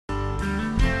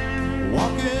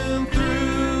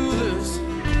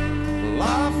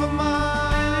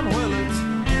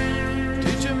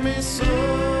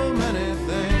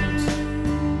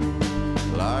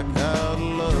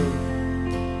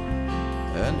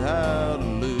how to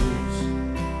lose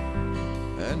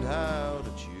and how to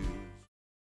choose.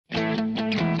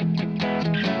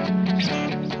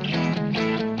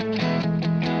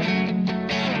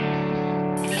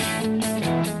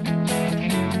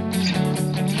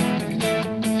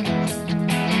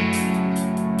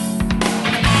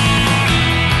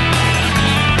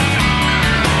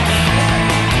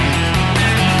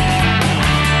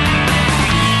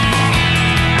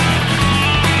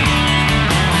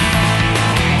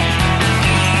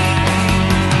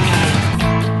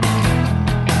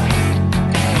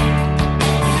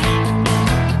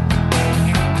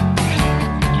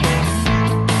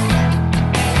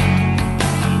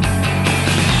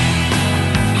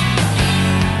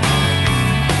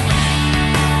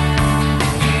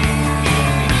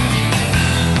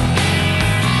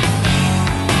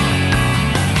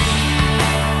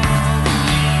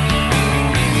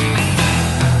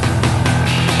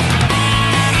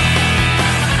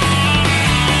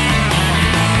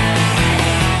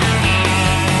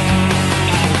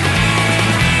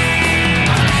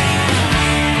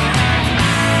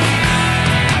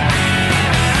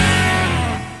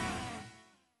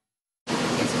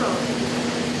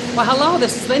 Well, hello,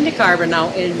 this is Linda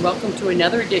Carbonell, and welcome to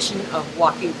another edition of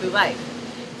Walking Through Life.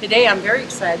 Today I'm very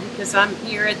excited because I'm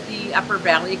here at the Upper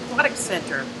Valley Aquatic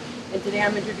Center, and today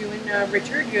I'm interviewing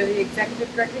Richard. You're the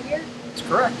executive director here? That's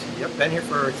correct. Yep, been here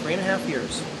for 3.5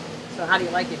 years. So how do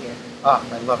you like it here?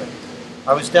 I love it.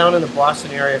 I was down in the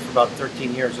Boston area for about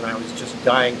 13 years, and I was just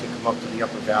dying to come up to the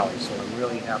Upper Valley, so I'm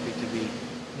really happy to be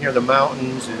near the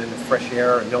mountains and in the fresh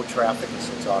air and no traffic.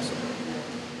 It's awesome.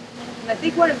 And I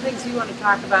think one of the things you want to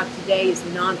talk about today is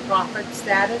the nonprofit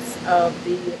status of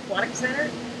the Aquatic Center.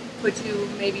 Could you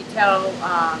maybe tell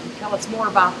us more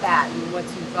about that and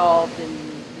what's involved in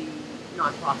the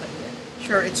nonprofit here?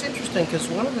 Sure, it's interesting because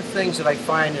one of the things that I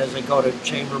find as I go to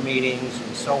chamber meetings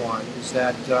and so on is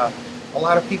that a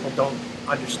lot of people don't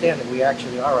understand that we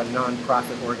actually are a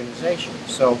nonprofit organization.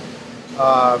 So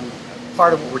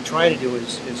part of what we're trying to do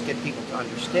is get people to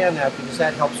understand that, because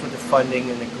that helps with the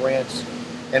funding and the grants,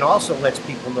 and also lets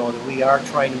people know that we are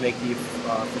trying to make the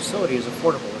facility as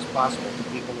affordable as possible to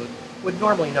people who would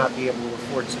normally not be able to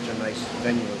afford such a nice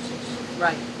venue as this.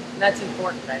 Right, and that's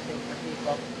important, I think, for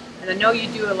people. And I know you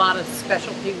do a lot of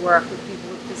specialty work with people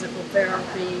with physical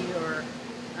therapy, or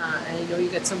and I know you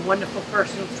got some wonderful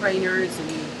personal trainers and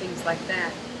things like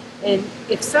that. And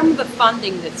if some of the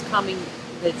funding that's coming,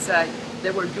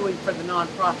 that we're doing for the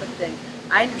nonprofit thing,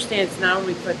 I understand it's not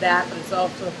only for that, but it's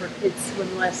also for kids'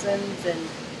 swim lessons and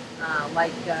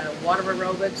water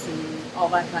aerobics and all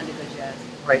that kind of good jazz.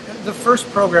 Right. The first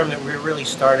program that we really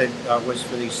started was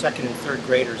for the second and third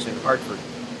graders in Hartford.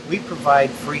 We provide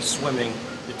free swimming.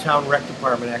 The town rec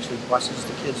department actually buses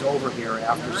the kids over here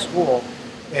after school,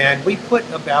 and we put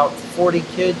about 40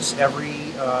 kids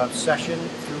every session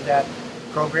through that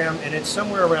program, and it's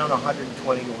somewhere around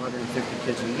 120 to 150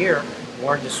 kids a year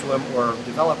learn to swim or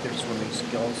develop their swimming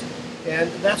skills.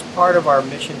 And that's part of our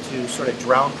mission to sort of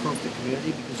drown-proof the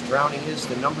community, because drowning is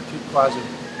the #2 cause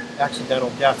of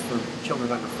accidental death for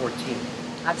children under 14.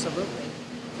 Absolutely.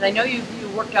 And I know you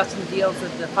worked out some deals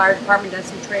with the fire department, done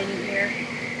some training here.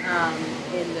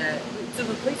 So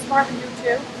the police department do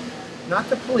too? Not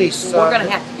the police. Well, we're going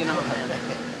to have to get on that.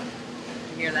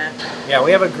 Did you hear that? Yeah,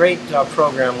 we have a great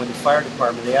program with the fire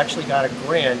department. They actually got a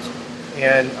grant,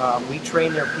 and we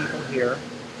train their people here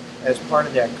as part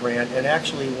of that grant. And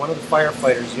actually, one of the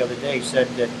firefighters the other day said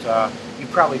that you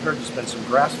probably heard there's been some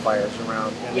grass fires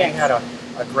around, and yes. They had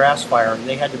a grass fire, and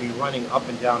they had to be running up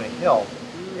and down a hill.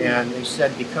 And they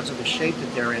said because of the shape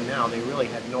that they're in now, they really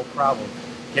had no problem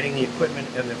getting the equipment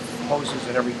and the hoses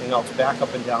and everything else back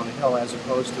up and down the hill, as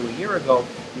opposed to a year ago,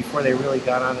 before they really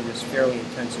got onto this fairly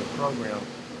intensive program.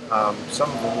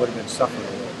 Some of them would have been suffering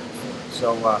a little bit for it.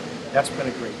 So that's been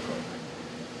a great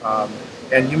program.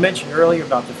 And you mentioned earlier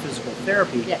about the physical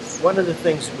therapy. Yes. One of the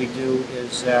things that we do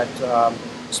is that,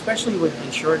 especially with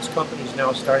insurance companies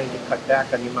now starting to cut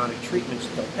back on the amount of treatments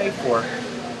that they'll pay for,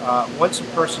 once a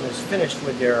person is finished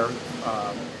with their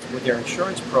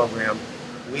insurance program,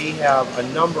 we have a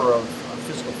number of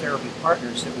physical therapy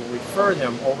partners that will refer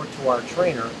them over to our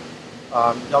trainer.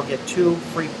 They'll get 2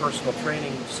 free personal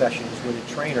training sessions with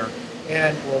a trainer,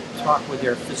 and we'll talk with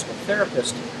their physical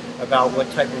therapist about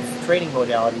what type of training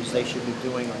modalities they should be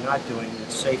doing or not doing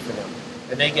that's safe for them.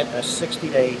 And they get a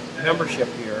 60-day membership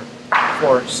here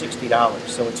for $60.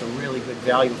 So it's a really good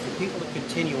value for people to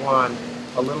continue on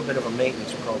a little bit of a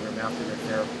maintenance program after their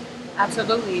therapy.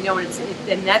 Absolutely,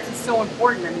 and that's so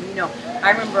important. I mean,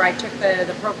 I remember I took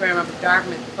the program up at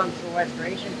Dartmouth, the functional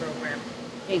restoration program,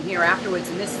 came here afterwards,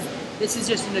 and this is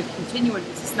just a continuance.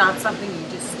 This is not something you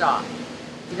just stop.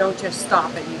 You don't just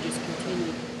stop it. You just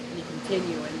continue. You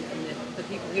continue, and the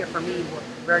people here for me work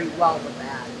very well with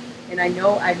that. And I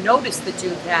know I've noticed that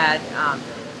you've had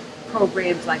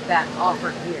programs like that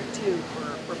offered here too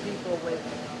for people with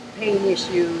pain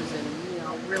issues and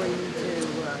really need to.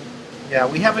 Yeah,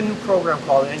 we have a new program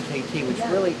called NKT, which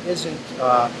really isn't.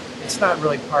 It's not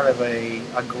really part of a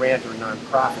grant or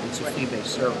nonprofit. It's a fee-based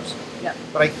service. Yeah.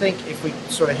 But I think if we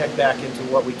sort of head back into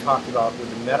what we talked about with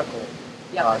the medical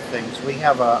things, we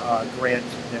have a grant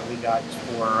that we got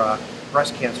for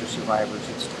breast cancer survivors.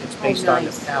 It's based on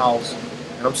the PALS,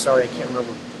 and I'm sorry I can't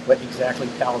remember what exactly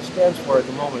PALS stands for at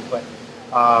the moment, but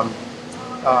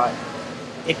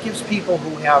it gives people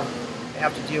who have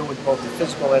to deal with both the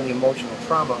physical and the emotional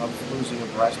trauma of losing a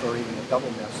breast or even a double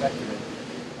mastectomy.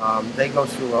 They go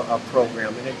through a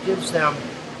program, and it gives them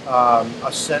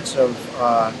a sense of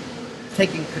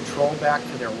taking control back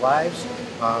to their lives.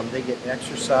 They get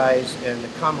exercise and the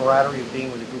camaraderie of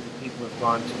being with a group of people who have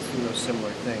gone through those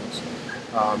similar things.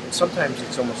 And sometimes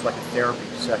it's almost like a therapy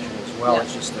session as well.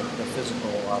 It's just the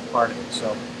physical part of it.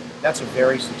 So that's a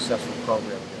very successful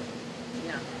program.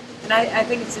 Yeah, and I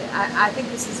think I think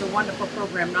this is a wonderful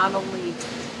program. Not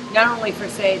only for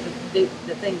say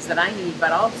the things that I need,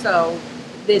 but also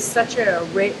there's such a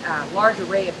large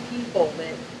array of people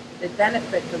that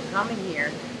benefit from coming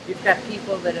here. You've got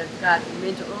people that have got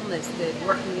mental illness that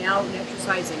working out and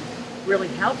exercising really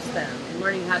helps them, and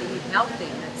learning how to eat healthy.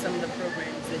 And that's some of the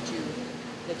programs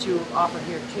that you offer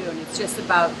here too. And it's just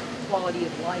about quality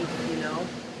of life,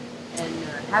 and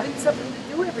having something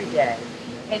to do every day.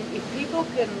 And if people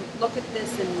can look at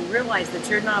this and realize that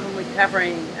you're not only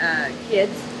covering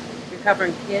kids, you're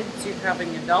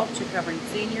covering adults, you're covering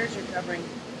seniors, you're covering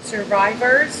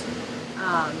survivors.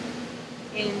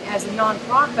 And as a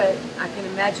nonprofit, I can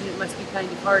imagine it must be kind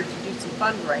of hard to do some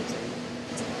fundraising.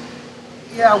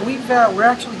 Yeah, we're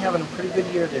actually having a pretty good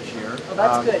year this year. Oh,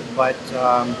 that's good. But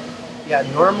yeah,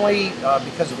 normally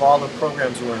because of all the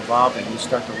programs we're involved in, we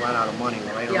start to run out of money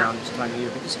right around this time of year,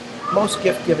 because most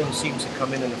gift giving seems to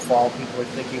come in the fall. People are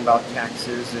thinking about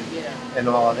taxes and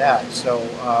all of that. So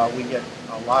we get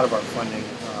a lot of our funding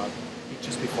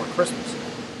just before Christmas.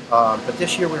 But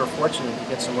this year we were fortunate to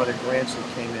get some other grants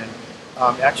that came in.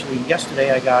 Actually,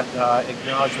 yesterday I got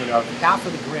acknowledgement of half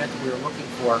of the grant that we were looking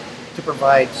for to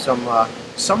provide some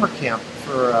summer camp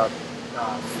for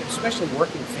especially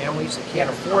working families that can't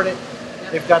afford it.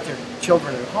 They've got their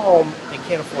children at home, they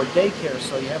can't afford daycare,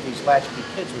 so you have these latchkey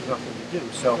kids with nothing to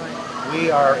do. So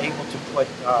we are able to put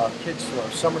kids through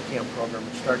our summer camp program,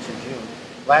 which starts in June.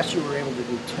 Last year we were able to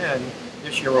do 10.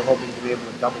 This year we're hoping to be able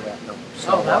to double that number.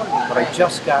 So, but I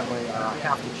just got my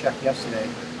half the check yesterday,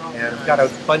 and I've got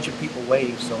a bunch of people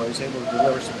waiting, so I was able to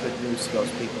deliver some good news to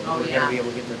those people. We're going to be able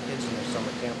to get their kids in their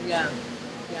summer camp.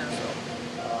 So,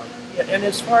 and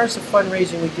as far as the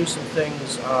fundraising, we do some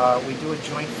things. We do a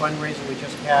joint fundraiser we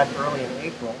just had early in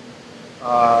April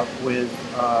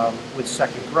with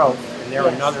Second Growth, and they're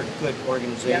another good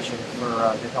organization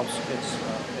that helps kids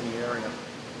in the area.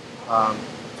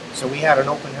 So we had an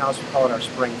open house, we call it our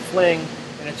Spring Fling,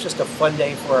 and it's just a fun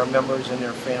day for our members and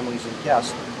their families and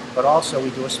guests. But also we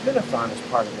do a spin-a-thon as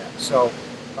part of that. So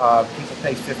people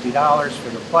pay $50 for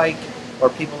the bike, or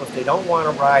people, if they don't want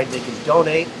to ride, they can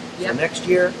donate. So next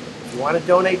year, if you want to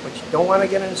donate but you don't want to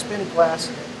get in a spinning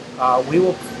class, we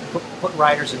will put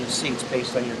riders in the seats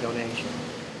based on your donation.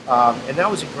 And that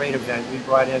was a great event. We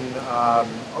brought in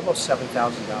almost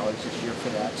 $7,000 this year for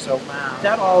that. So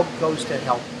that all goes to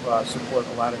help support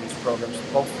a lot of these programs,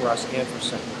 both for us and for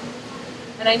Central.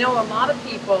 And I know a lot of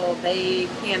people, they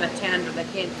can't attend or they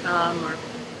can't come,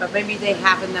 but maybe they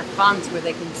have enough funds where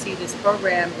they can see this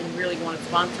program and really want to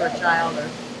sponsor a child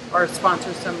or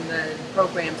sponsor some of the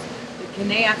programs. Can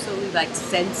they absolutely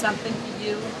send something to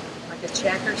you? A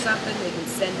check or something, they can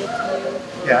send it to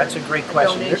you? Yeah, that's a great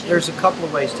question. There's a couple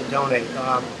of ways to donate.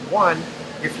 One,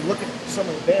 if you look at some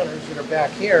of the banners that are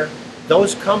back here,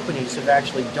 those companies have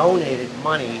actually donated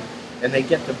money, and they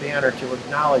get the banner to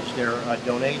acknowledge their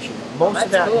donation. Most of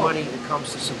that money that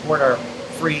comes to support our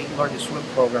free Learn to Swim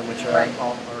program, which I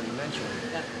already mentioned.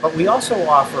 Yeah. But we also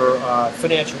offer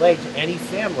financial aid to any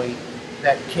family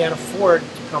that can't afford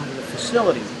to come to the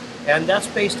facility, and that's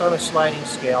based on a sliding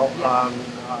scale. On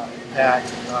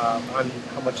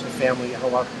how much how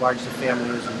large the family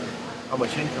is and how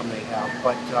much income they have.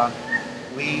 But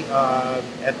we,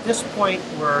 at this point,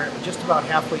 we're just about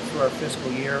halfway through our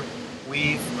fiscal year.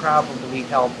 We've probably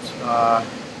helped,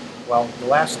 well, the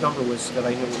last number was that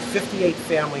I knew was 58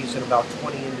 families and about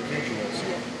 20 individuals.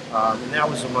 And that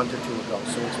was a month or two ago,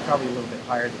 so it's probably a little bit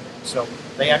higher than that. So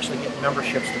they actually get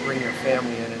memberships to bring their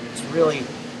family in, and it's really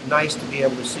nice to be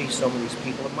able to see some of these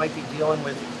people. It might be dealing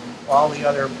with all the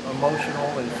other emotional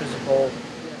and physical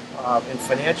and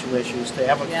financial issues to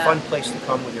have a Yeah. fun place to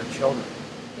come with your children.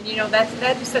 And you know,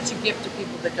 that is such a gift to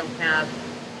people that don't have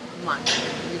much,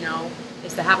 you know,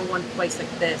 is to have a one place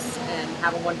like this and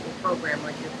have a wonderful program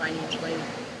like your financial aid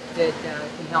that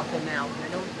can help them out.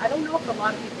 And I don't know if a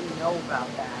lot of people know about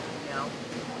that,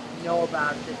 know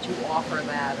about that you offer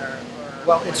that or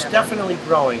Well, it's whatever. definitely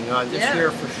growing. This Yeah. year,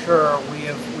 for sure,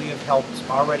 we have helped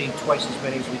already twice as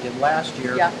many as we did last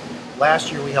year. Yeah.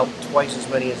 Last year, we helped twice as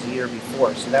many as the year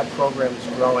before. So that program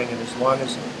is growing, and as long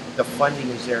as the funding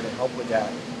is there to help with that,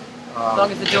 As long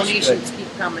as the it's good. donations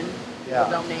keep coming, Yeah.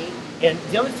 people donate. And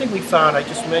the other thing we found, I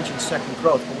just mentioned Second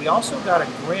Growth, but we also got a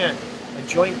grant, a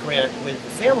joint grant with the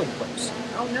Family Place.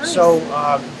 Oh, nice. So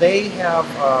they have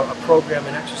a program,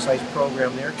 an exercise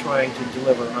program they're trying to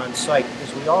deliver on site,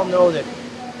 because we all know that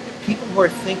people who are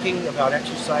thinking about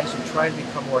exercise and trying to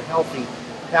become more healthy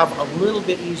have a little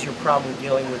bit easier problem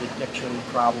dealing with addiction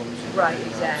problems Right, and,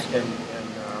 exactly.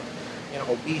 and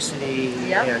obesity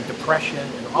Yep. and depression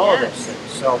and all of Yes. those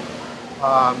things. So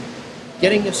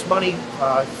getting this money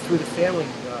through the family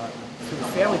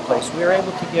place, we were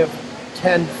able to give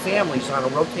 10 families on a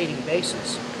rotating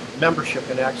basis membership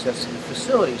and access to the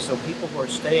facility. So people who are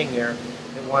staying there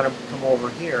and want to come over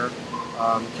here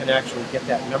can actually get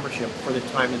that membership for the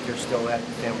time that they're still at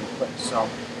the family place. So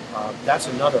that's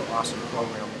another awesome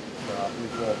program that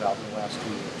we've rolled out in the last 2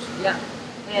 years. Yeah,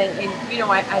 and you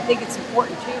know, I think it's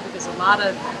important too because a lot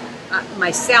of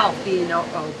myself being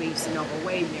obese and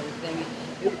overweight and everything,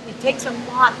 it takes a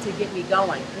lot to get me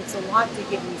going. It takes a lot to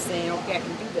get me saying, okay, I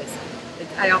can do this.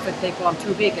 I often think, well, I'm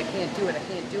too big, I can't do it, I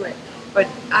can't do it. But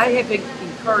I have been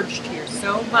encouraged here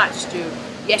so much to,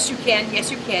 yes you can,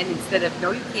 instead of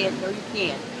no you can't, no you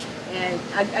can't. And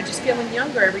I'm just feeling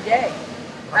younger every day.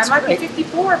 That's I might great. be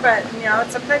 54, but you know,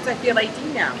 sometimes I feel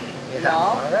 18 now. You know?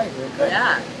 All right, very good.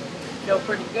 Yeah, feel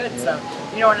pretty good. So,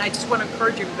 you know, and I just want to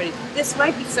encourage everybody. This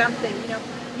might be something, you know,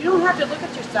 you don't have to look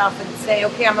at yourself and say,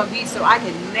 okay, I'm obese, so I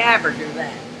can never do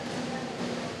that.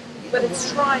 But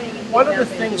it's trying. And One of getting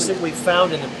the out there and things doing that we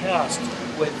found in the past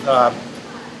with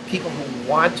people who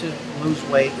want to lose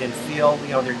weight and feel,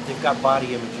 they've got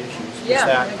body image issues, it. Yeah, is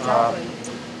that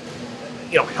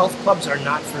exactly. health clubs are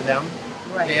not for them.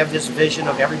 Right. They have this vision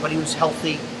of everybody who's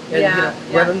healthy, and Yeah,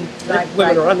 yeah. women, Right, women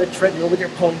right. are on the treadmill with their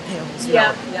ponytails.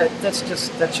 Yeah, yeah. That's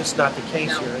just not the case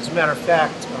No. here. As a matter of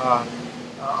fact,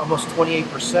 almost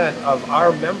 28% of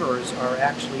our members are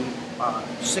actually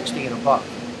 60 and above.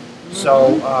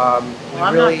 So Well, we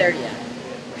I'm really, not there yet.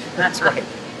 that's right.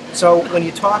 So when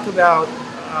you talk about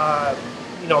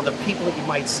the people that you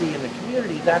might see in the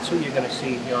community, that's who you're going to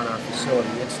see here in our facility.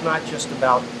 It's not just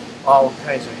about all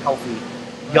kinds of healthy,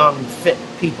 young, fit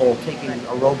people taking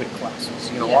aerobic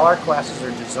classes. Yeah. All our classes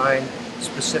are designed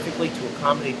specifically to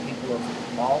accommodate people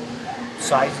of all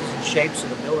sizes and shapes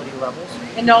and ability levels.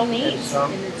 And all needs.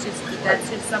 And, And it's just that's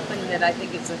just something that I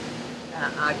think is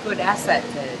a good asset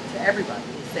to everybody.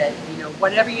 Is that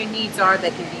whatever your needs are,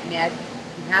 they can be met.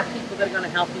 You have people that are going to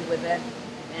help you with it,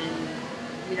 and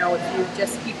if you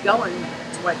just keep going,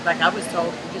 it's what like I was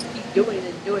told, you just keep doing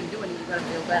and doing, and you're going to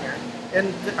feel better.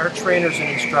 And our trainers and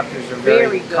instructors are Very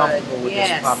very good. comfortable with Yes.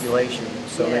 this population,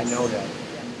 so Yes. they know that.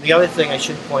 The other thing I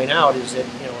should point out is that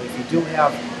if you do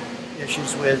have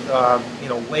issues with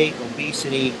weight,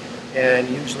 obesity, and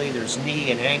usually there's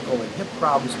knee and ankle and hip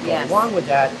problems that go Yes. along with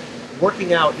that,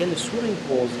 working out in the swimming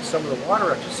pools and some of the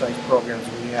water exercise programs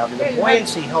we have, and Yeah, the you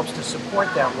buoyancy helps to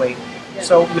support that weight, Yeah.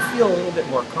 so you feel a little bit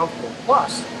more comfortable.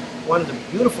 Plus, one of the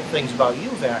beautiful things about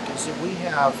UVAC is that we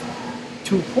have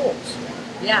 2 pools.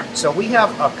 Yeah. So we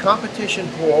have a competition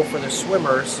pool for the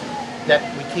swimmers that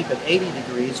we keep at 80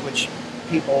 degrees, which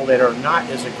people that are not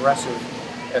as aggressive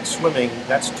at swimming,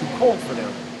 that's too cold for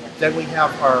them. Then we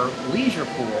have our leisure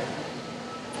pool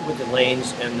with the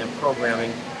lanes and the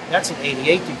programming, that's at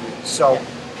 88 degrees. So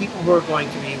people who are going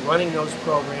to be running those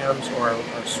programs or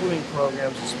swimming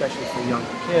programs, especially for younger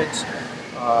kids,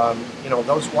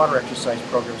 those water exercise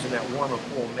programs in that warmer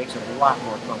pool makes it a lot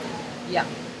more comfortable. Yeah,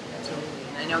 absolutely.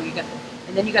 And I know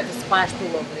and then you got the splash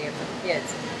pool over there for the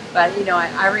kids. But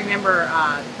I remember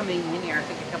coming in here, I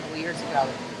think a couple of years ago,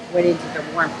 went into the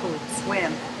warm pool to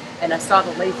swim, and I saw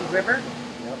the lazy river.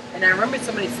 Yep. And I remember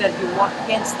somebody said if you walk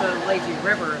against the lazy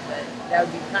river, that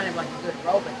would be kind of like a good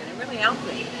aerobic, and it really helped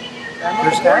me. So I'm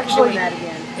There's looking forward to actually, doing that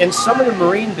again. in some of the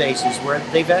marine bases where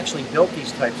they've actually built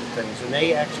these types of things, and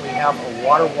they actually have a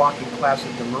water walking class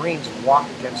that the Marines walk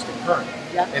against the current.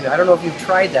 Yeah. And I don't know if you've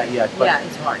tried that yet, but Yeah,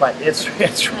 it's hard. But it's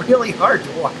really hard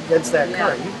to walk against that Yeah.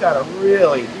 current. You've got to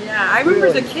really. Yeah, I remember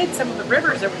as a really- kid some of the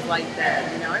rivers it was like that.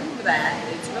 I remember that.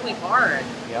 It's really hard.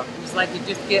 Yep. It was like you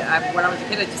just get. When I was a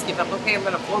kid, I just give up. Okay, I'm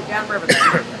going to float down river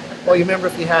then. Well, you remember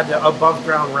if you had the above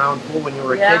ground round pool when you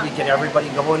were a Yeah. kid, you get everybody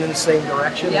going in the same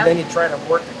direction, Yep. and then you try to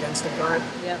work against the current.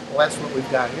 Yeah. Well, that's what we've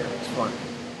got here. It's fun.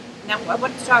 Now, I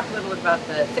want to talk a little bit about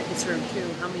the fitness room too.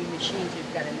 How many machines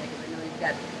you've got in there? 'Cause I know you've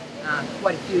got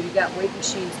quite a few. You've got weight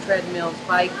machines, treadmills,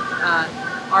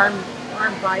 arm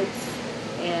bikes,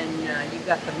 and you've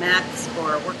got the mats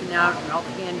for working out and all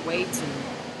the hand weights and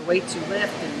the weights you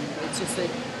lift. And it's just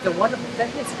a wonderful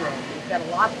fitness room. You've got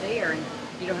a lot there, and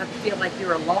you don't have to feel like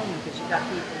you're alone because you've got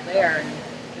people there and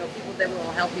people that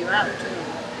will help you out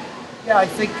too. Yeah, I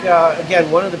think, again,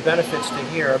 one of the benefits to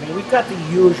here, I mean, we've got the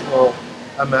usual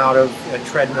amount of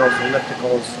treadmills,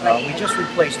 ellipticals. We just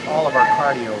replaced all of our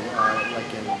cardio like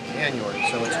in January,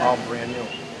 so it's all brand new.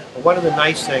 But one of the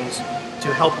nice things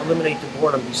to help eliminate the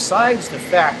boredom, besides the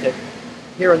fact that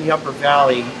here in the Upper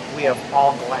Valley, we have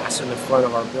all glass in the front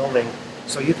of our building,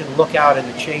 so you can look out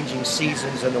in the changing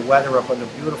seasons and the weather up on the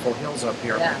beautiful hills up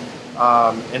here. Yeah.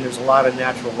 And there's a lot of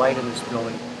natural light in this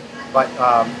building. But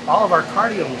all of our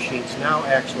cardio machines now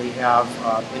actually have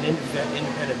an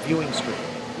independent viewing screen.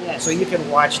 Yes. So you can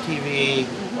watch TV,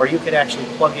 or you could actually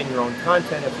plug in your own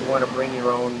content if you want to bring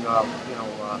your own,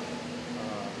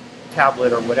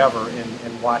 tablet or whatever,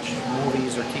 and watch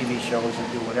movies or TV shows or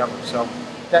do whatever. So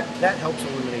that helps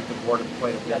eliminate the boredom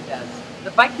quite a bit. That does.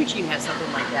 The bike machine has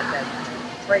something like that. That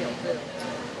trail too.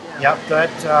 Yep. The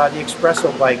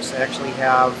Espresso bikes actually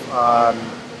have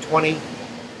 20.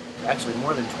 Actually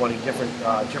more than 20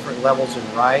 different levels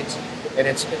and rides, and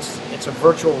it's a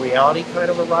virtual reality kind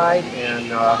of a ride, and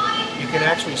you can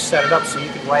actually set it up so you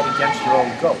can ride against your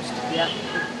own ghost. Yeah.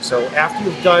 So after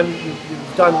you've done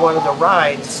one of the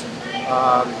rides,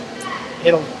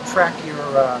 it'll track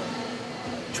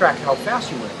track how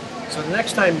fast you went. So the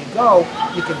next time you go,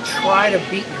 you can try to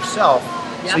beat yourself.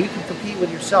 Yeah. So you can compete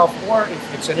with yourself, or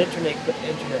if it's an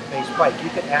internet-based bike, you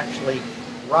can actually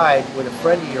ride with a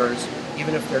friend of yours,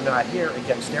 even if they're not here,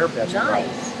 against their best ride.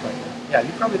 But yeah,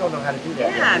 you probably don't know how to do that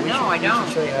Yeah, yet. I don't.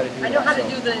 We should show you how to do that. I know how to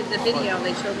do the video.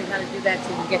 They showed me how to do that so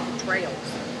you can get the trails.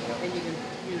 And you can,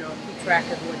 keep track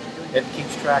of what you're doing. It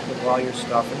keeps track of all your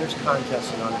stuff, and there's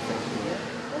contests and other things to do.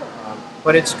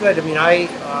 But it's good. I mean,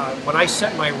 when I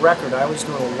set my record, I was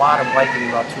doing a lot of biking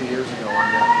about 2 years ago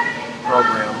on that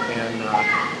program, and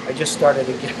I just started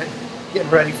again. Getting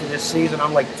ready for this season,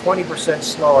 I'm like 20%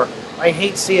 slower. I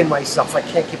hate seeing myself. I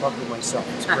can't keep up with myself.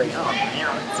 It's crazy. I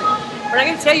know. But I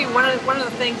can tell you, one of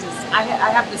the things is I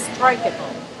have this trike at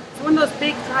home. It's one of those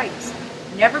big trikes.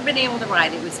 Never been able to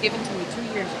ride it. It was given to me 2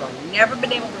 years ago. Never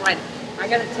been able to ride it. I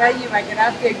got to tell you, I got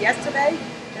out there yesterday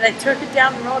and I took it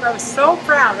down the road. I was so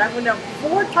proud. I went up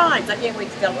 4 times. I can't wait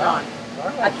to tell Don.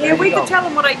 Right, I can't wait to tell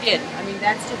him what I did. I mean,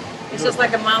 it's just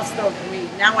like a milestone for me.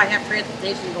 Now I have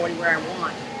transportation to go anywhere I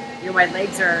want. My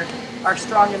legs are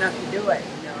strong enough to do it.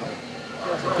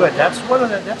 Good. That's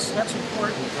that's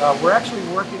important. We're actually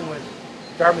working with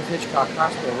Dartmouth Hitchcock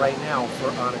Hospital right now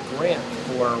on a grant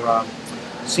for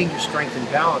senior strength and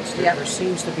balance. There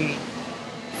seems to be,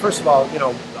 first of all,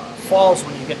 falls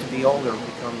when you get to be older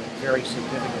become a very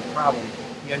significant problem.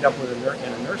 You end up with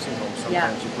in a nursing home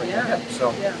sometimes. You break your hip.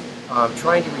 So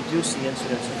trying to reduce the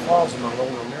incidence of falls among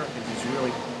older Americans is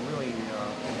really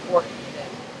important.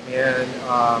 And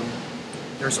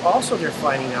there's also, they're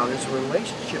finding now, there's a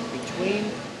relationship between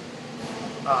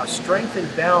strength and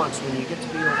balance when you get to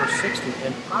be over 60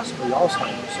 and possibly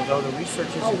Alzheimer's, although the research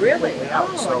isn't completely out.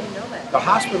 I So didn't know that. the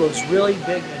hospital is really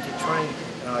big into trying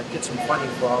to get some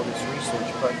funding for all this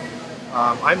research, but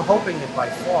I'm hoping that by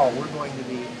fall we're going to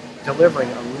be delivering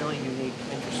a really unique,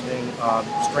 interesting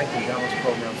strength and balance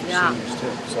program for seniors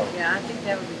too. So yeah, I think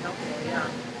that would be helpful. Yeah.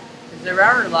 There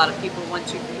are a lot of people,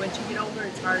 once you get older,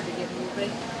 it's hard to get moving,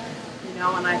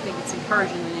 and I think it's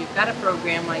encouraging that you've got a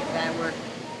program like that where,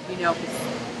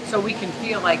 so we can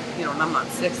feel like, and I'm not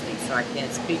 60, so I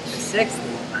can't speak for 60,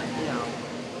 but,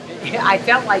 I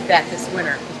felt like that this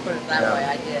winter, let's put it that way.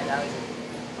 I did. I was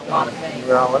in a lot of pain.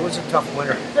 Well, it was a tough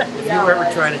winter. If you were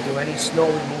ever trying to do any snow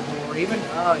removal or even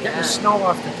getting snow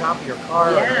off the top of your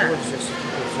car, it was just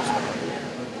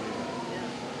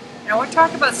Now, we'll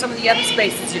talk about some of the other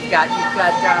spaces you've got. You've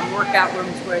got workout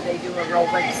rooms where they do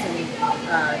aerobics and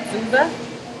Zumba.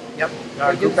 Yep.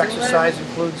 Our group exercise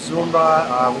includes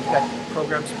Zumba. We've got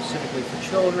programs specifically for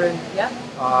children. Yep.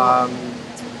 A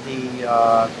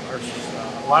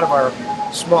lot of our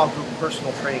small group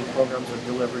personal training programs are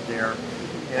delivered there.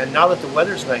 And now that the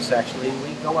weather's nice, actually,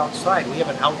 we go outside. We have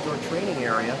an outdoor training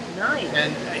area. Nice.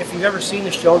 And if you've ever seen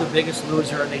the show The Biggest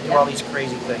Loser, and they do all these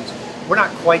crazy things. We're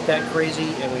not quite that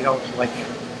crazy, and we don't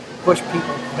push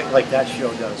people quite like that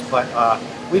show does. But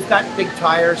we've got big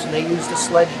tires, and they use the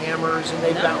sledgehammers, and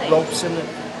they've got Nice. ropes and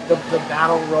the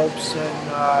battle ropes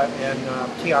and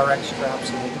TRX straps,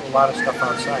 and they do a lot of stuff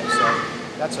outside. So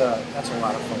that's a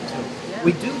lot of fun too. Yeah.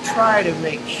 We do try to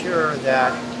make sure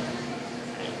that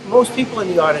most people in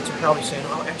the audience are probably saying,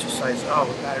 "Oh, exercise! Oh,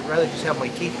 God, I'd rather just have my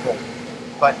teeth pulled."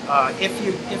 But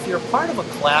if you're part of a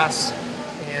class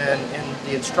and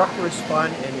the instructor is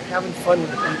fun and you're having fun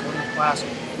with the people in the class,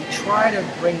 we try to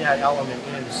bring that element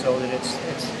in so that it's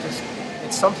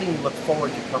something you look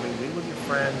forward to coming, be with your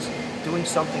friends, doing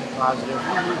something positive.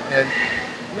 And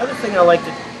the other thing I like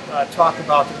to talk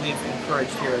about that we've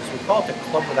encouraged here is we call it the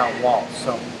Club Without Walls.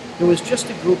 So it was just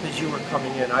a group as you were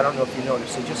coming in. I don't know if you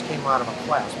noticed, they just came out of a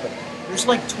class, but there's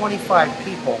like 25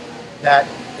 people that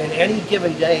in any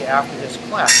given day after this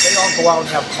class, they all go out and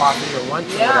have coffee or lunch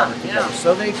or whatever together. Yeah.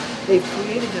 So they've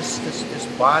created this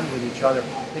bond with each other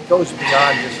that goes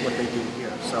beyond just what they do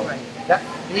here. So Right. that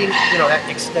being, that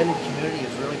extended community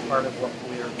is really part of what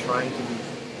we are trying to do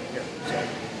here. So,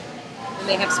 And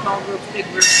they have small groups, big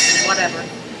groups, and whatever.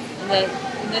 And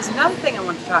there's another thing I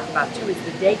want to talk about too is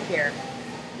the daycare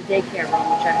room,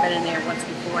 which I've been in there once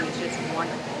before, and it's just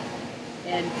wonderful.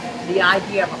 And the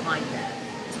idea behind that.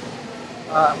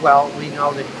 well, we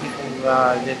know that people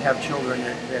that have children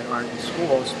that aren't in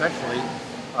school, especially,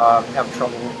 have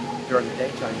trouble during the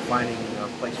daytime finding a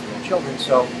place for their children.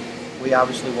 So we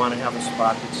obviously want to have a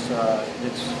spot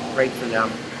that's great for them.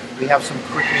 We have some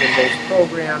curriculum-based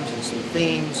programs and some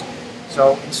themes.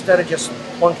 So instead of just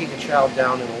plunking a child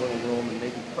down in a little room and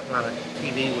maybe putting on a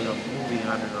TV with a movie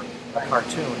on it or a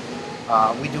cartoon,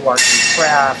 we do arts and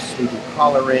crafts, we do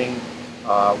coloring,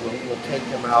 we'll take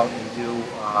them out and do,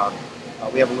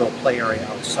 we have a little play area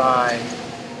outside,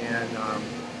 and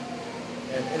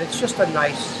it's just a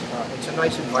nice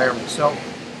environment. So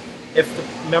if the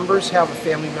members have a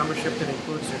family membership that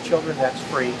includes their children, that's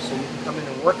free. So you can come in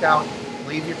and work out,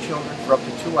 leave your children for up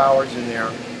to 2 hours in there,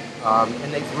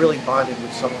 and they've really bonded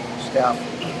with some of the staff.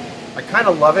 I kind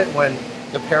of love it when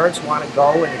the parents want to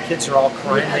go and the kids are all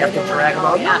crying. Yeah, they have they to don't drag them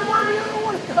wanna out. go, No, Mommy, I don't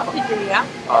want to go. Yeah.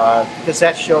 Because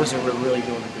that shows that we're really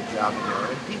doing a good job in there,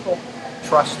 and people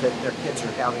trust that their kids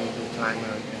are having a good time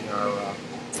and are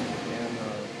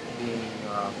being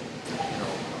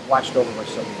watched over by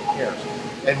somebody who cares.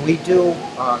 And we do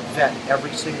vet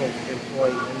every single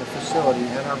employee in the facility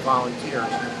and our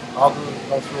volunteers. All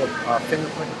go through a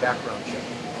fingerprint and background check.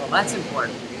 Well, that's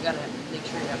important. You got to make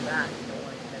sure you have that. You don't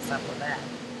want to mess up with that.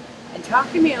 And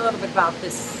talk to me a little bit about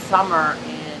this summer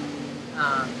and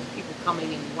people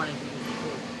coming and wanting to use the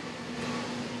food.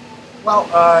 Well,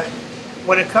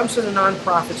 when it comes to the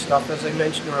nonprofit stuff, as I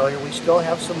mentioned earlier, we still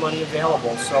have some money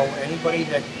available. So anybody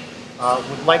that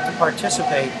would like to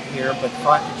participate here but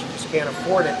thought that you just can't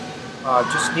afford it,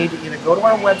 just need to either go to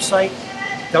our website,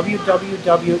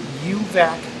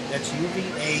 www.uvac, that's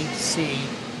UVAC,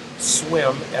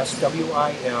 swim,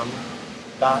 SWIM.org,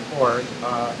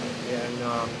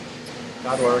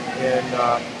 and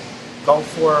go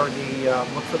for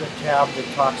look for the tab that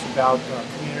talks about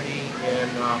community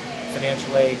and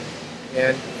financial aid.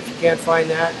 And if you can't find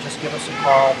that, just give us a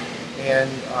call,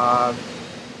 and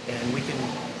we can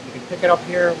pick it up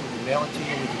here. We can mail it to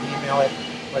you. We can email it,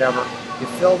 whatever. You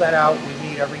fill that out. We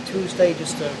meet every Tuesday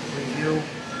just to review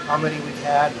how many we've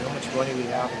had and how much money we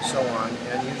have and so on.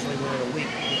 And usually within a week,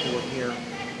 people will hear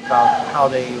about how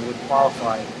they would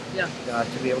qualify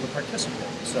to be able to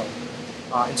participate. So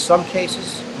in some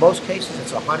cases, most cases,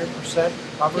 it's 100%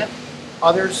 covered. Yep.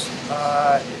 Others,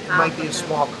 it might be a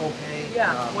small copay.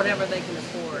 Yeah, whatever they can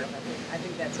afford. I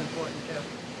think that's important too.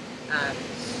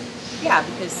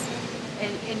 Because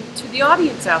and to the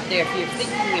audience out there, if you're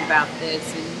thinking about this,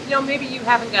 and maybe you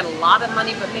haven't got a lot of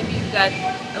money, but maybe you've got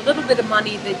a little bit of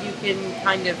money that you can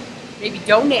kind of maybe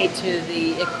donate to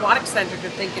the aquatic center to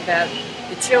think about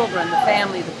the children, the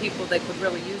family, the people that could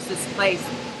really use this place.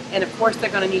 And of course, they're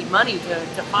going to need money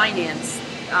to finance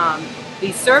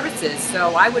these services.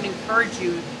 So I would encourage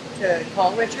you to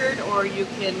call Richard, or you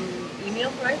can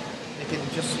email, right? They can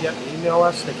just email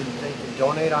us. They can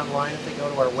donate online if they go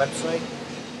to our website.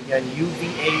 Again,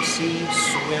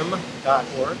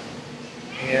 uvacswim.org,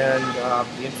 and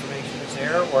the information is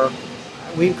there. Or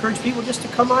we encourage people just to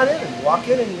come on in and walk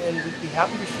in, and we'd be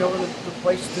happy to show the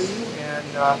place to you and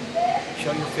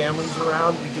show your families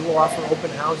around. We do offer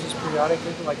open houses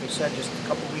periodically. Like I said, just a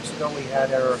couple weeks ago, we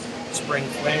had our spring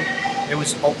fling. It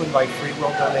was opened by free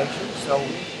will donations. So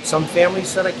some families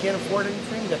said, I can't afford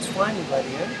anything. That's fine, we let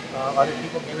you in. Other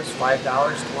people gave us $5,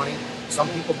 $20. Some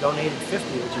people donated $50,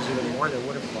 which is even more than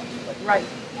would have cost. But, right.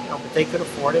 But they could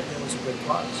afford it, and it was a good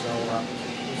cause. So it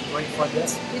was a great fun day.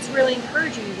 It's really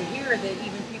encouraging to hear that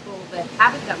even people that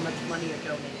haven't got much money are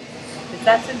donating. Because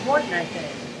that's important, I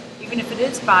think. Even if it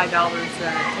is $5, $10, or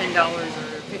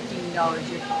 $15,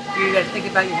 you got to think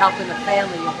about you helping the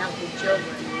family, you're helping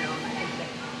children, you know.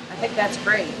 And I think that's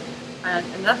great.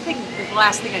 Another thing, the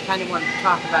last thing I kind of wanted to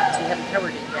talk about, because we haven't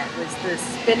covered it yet, was the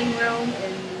spinning room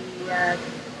in the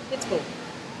kids' pool.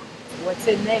 What's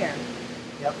in there?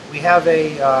 Yep, we have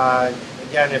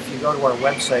again, if you go to our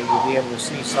website, you'll be able to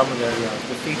see some of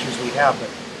the features we have. But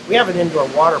we have an indoor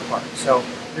water park, so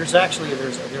there's a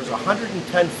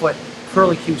 110-foot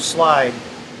curlicue slide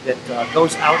that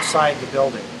goes outside the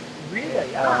building.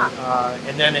 Really? Yeah.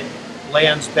 And then it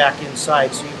lands back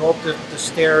inside. So you go up the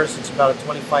stairs, it's about a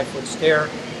 25-foot stair.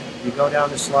 You go down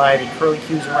the slide, it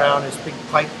curlicues around this big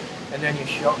pipe, and then you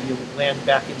land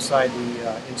back inside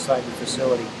the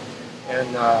facility.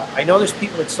 And I know there's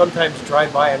people that sometimes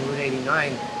drive by on Route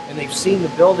 89 and they've seen the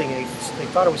building and they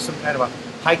thought it was some kind of a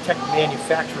high-tech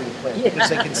manufacturing plant because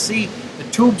they can see the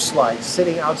tube slides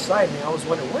sitting outside and they always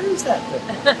wonder, where is that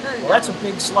thing? Well, that's a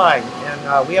big slide.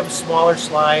 And we have smaller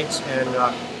slides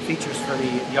and features for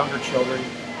the younger children.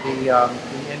 The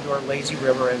indoor lazy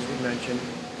river, as we mentioned.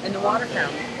 And the water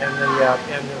fountain. And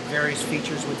the various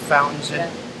features with fountains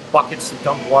and buckets that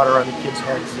dump water on the kids'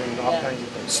 heads and all kinds of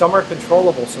things. Some are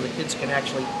controllable, so the kids can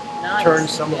actually turn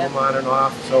some of them on and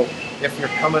off. So if your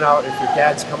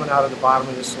dad's coming out of the bottom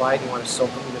of the slide, you want to soak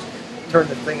them, you just turn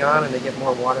the thing on and they get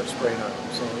more water sprayed on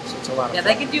them. So it's a lot of fun. Yeah,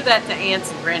 they can do that to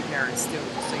aunts and grandparents too,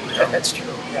 just so you know. That's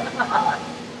true, yeah.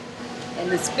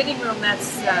 And the spinning room,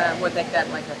 that's what they got,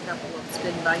 like a couple of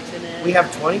spin bikes in it? We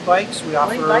have 20 bikes. We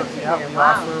offer,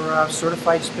 Wow.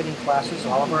 certified spinning classes.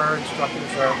 All of our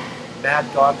instructors are Mad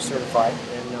Dog certified,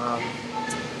 and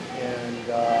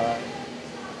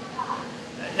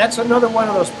that's another one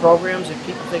of those programs that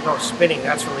people think, oh, spinning,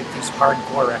 that's really these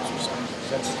hardcore exercises.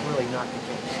 That's really not the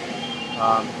case.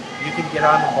 You can get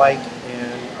on the bike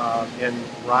and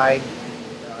ride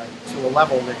to a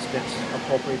level that's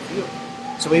appropriate for you.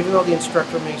 So even though the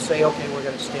instructor may say, okay, we're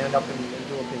going to stand up and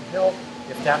do a big hill,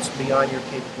 if that's beyond your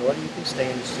capability, you can stay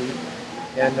in the seat.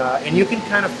 And you can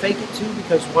kind of fake it too,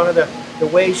 because one of the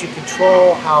ways you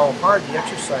control how hard the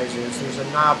exercise is, there's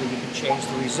a knob that you can change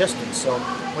the resistance. So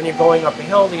when you're going up a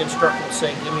hill, the instructor will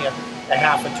say, give me a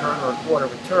half a turn or a quarter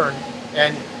of a turn,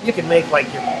 and you can make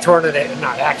like you're turning it and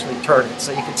not actually turn it,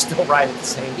 so you can still ride at the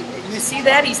same pace. You see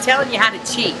that? He's telling you how to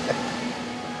cheat.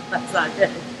 That's not good.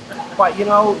 But you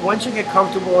know, once you get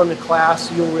comfortable in the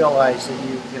class, you'll realize that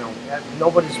you know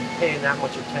nobody's paying that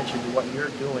much attention to what you're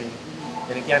doing.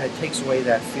 And again, it takes away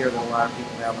that fear that a lot of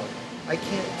people have of, I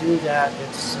can't do that.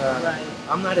 It's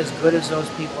I'm not as good as those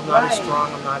people. I'm not as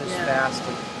strong. I'm not as fast.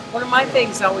 And, one of my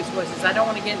things always was is I don't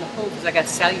want to get in the pool because I got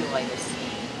cellulitis.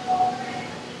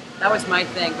 That was my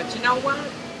thing. But you know what?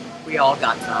 We all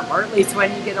got some, or at least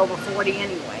when you get over 40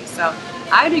 anyway. So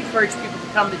I'd encourage people to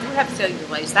come that do have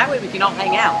cellulitis. That way we can all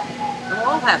hang out. And we'll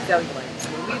all have cellulitis.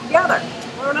 We'll be together.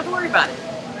 We don't have to worry about it.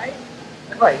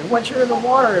 Right, and once you're in the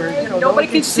water, you know, nobody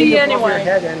can see above anyway. Your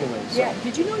head anyway. So. Yeah.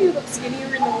 Did you know you look skinnier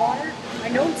in the water? I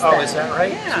noticed that. Oh, is that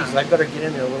right? Yeah. Jeez, I better get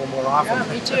in there a little more often. Yeah,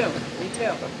 me too. Me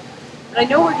too. But I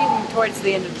know we're getting towards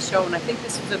the end of the show, and I think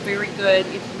this was a very good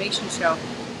information show.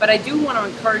 But I do want to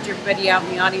encourage everybody out in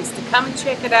the audience to come and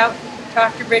check it out.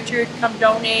 Talk to Richard. Come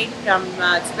donate. Come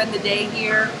spend the day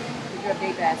here. You have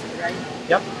day passes, right?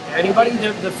 Yep. Anybody in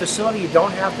the facility, you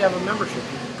don't have to have a membership.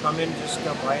 You can come in, just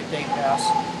buy a day pass.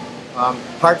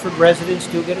 Hartford residents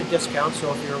do get a discount,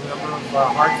 so if you're a member of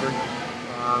Hartford,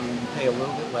 you pay a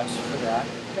little bit less for that.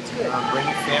 That's good. Bring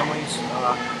your families.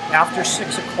 After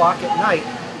 6 o'clock at night,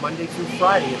 Monday through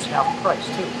Friday, it's half price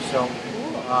too. So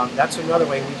that's another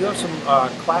way. We do have some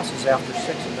classes after 6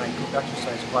 at night, group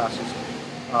exercise classes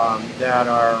that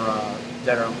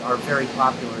are very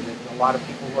popular. That a lot of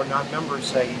people who are not members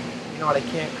say, you know what, I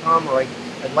can't come, or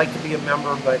I'd like to be a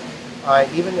member, but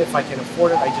even if I can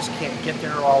afford it, I just can't get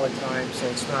there all the time, so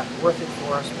it's not worth it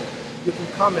for us. But you can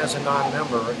come as a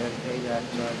non-member and pay that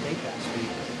day pass fee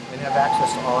and have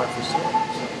access to all our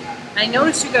facilities. So. I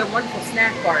noticed you got a wonderful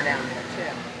snack bar down there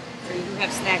too. So you do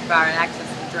have snack bar and access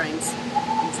to drinks,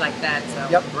 things like that. So.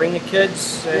 Yep, bring the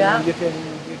kids, and you can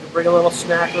bring a little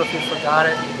snack, or if you forgot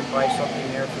it, you can buy something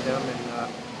there for them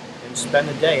and spend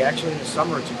the day. Actually, in the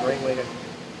summer, it's a great way to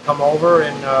come over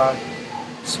and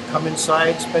come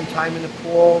inside, spend time in the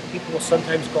pool. People will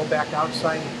sometimes go back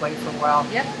outside and play for a while.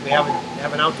 Yep. We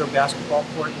have an outdoor basketball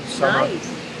court in the summer. Nice.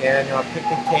 And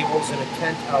picnic tables and a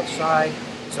tent outside.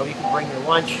 So you can bring your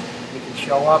lunch, you can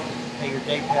show up, pay your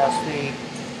day pass fee,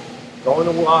 go in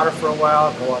the water for a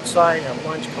while, go outside, have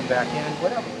lunch, come back in,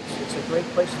 whatever. It's a great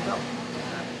place to go.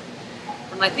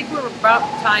 Well, I think we're about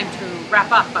time to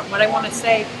wrap up, but what I want to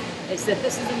say They said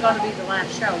this isn't going to be the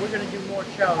last show. We're going to do more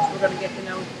shows. We're going to get to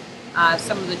know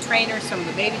some of the trainers, some of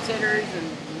the babysitters, and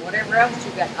whatever else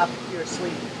you got up your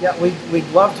sleeve. Yeah, we'd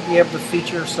love to be able to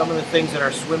feature some of the things that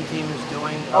our swim team is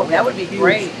doing. Oh, We that have would a be huge-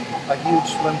 great. A huge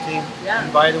swim team. Yeah.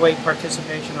 And by the way,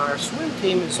 participation on our swim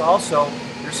team is also,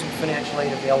 there's some financial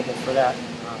aid available for that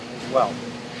as well.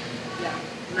 Yeah.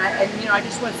 And I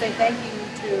just want to say thank you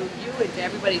to you and to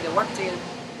everybody that works here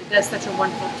that does such a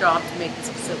wonderful job to make this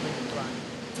facility run.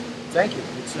 Thank you.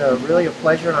 It's really a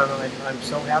pleasure, and I'm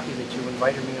so happy that you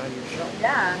invited me on your show.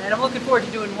 Yeah, and I'm looking forward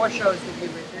to doing more shows with you,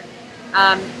 Richard.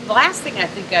 The last thing I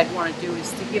think I'd want to do is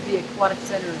to give the Aquatic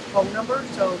Center's phone number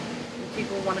so if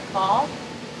people want to call.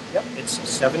 Yep, it's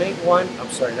 781, I'm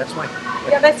sorry, that's my...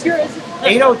 Yeah, that's yours.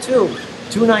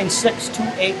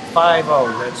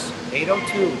 802-296-2850. That's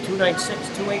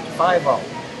 802-296-2850.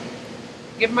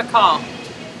 Give them a call.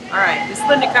 All right, this is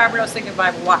Linda Carbonell saying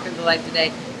goodbye for Walking the Light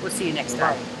today. We'll see you next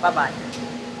time. Bye-bye.